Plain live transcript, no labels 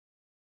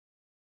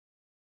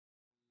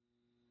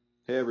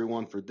Hey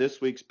everyone, for this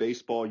week's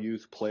Baseball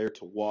Youth Player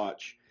to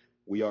Watch,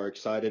 we are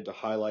excited to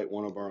highlight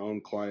one of our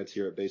own clients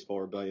here at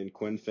Baseball Rebellion,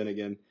 Quinn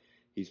Finnegan.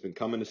 He's been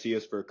coming to see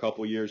us for a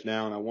couple years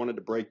now, and I wanted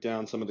to break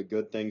down some of the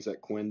good things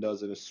that Quinn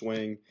does in his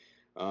swing.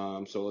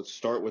 So let's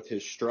start with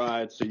his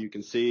stride. So you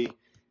can see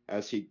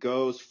as he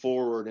goes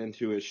forward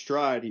into his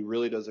stride, he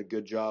really does a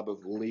good job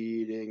of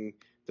leading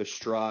the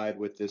stride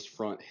with this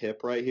front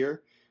hip right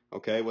here.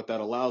 Okay, what that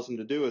allows him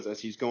to do is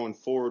as he's going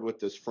forward with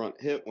this front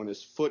hip, when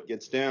his foot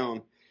gets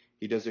down,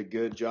 he does a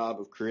good job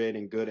of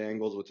creating good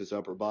angles with his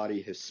upper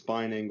body. His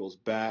spine angles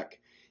back.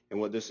 And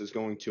what this is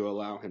going to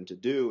allow him to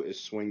do is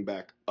swing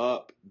back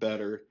up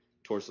better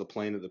towards the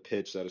plane of the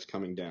pitch that is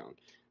coming down.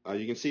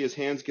 You can see his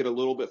hands get a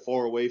little bit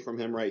far away from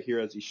him right here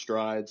as he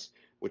strides,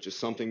 which is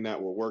something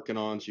that we're working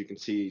on. So you can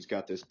see he's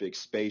got this big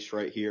space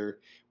right here,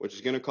 which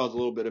is going to cause a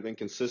little bit of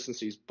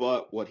inconsistencies.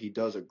 But what he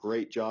does a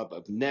great job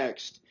of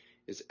next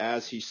is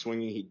as he's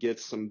swinging, he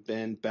gets some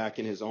bend back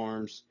in his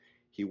arms.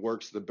 He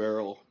works the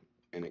barrel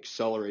and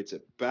accelerates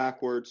it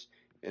backwards,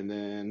 and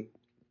then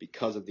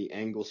because of the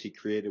angles he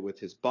created with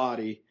his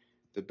body,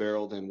 the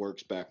barrel then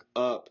works back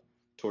up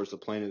towards the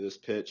plane of this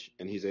pitch,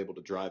 and he's able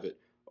to drive it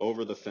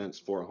over the fence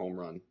for a home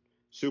run.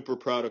 Super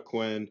proud of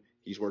Quinn.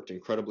 He's worked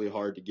incredibly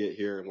hard to get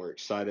here, and we're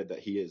excited that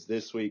he is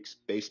this week's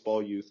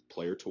Baseball Youth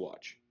Player to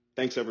Watch.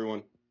 Thanks,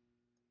 everyone.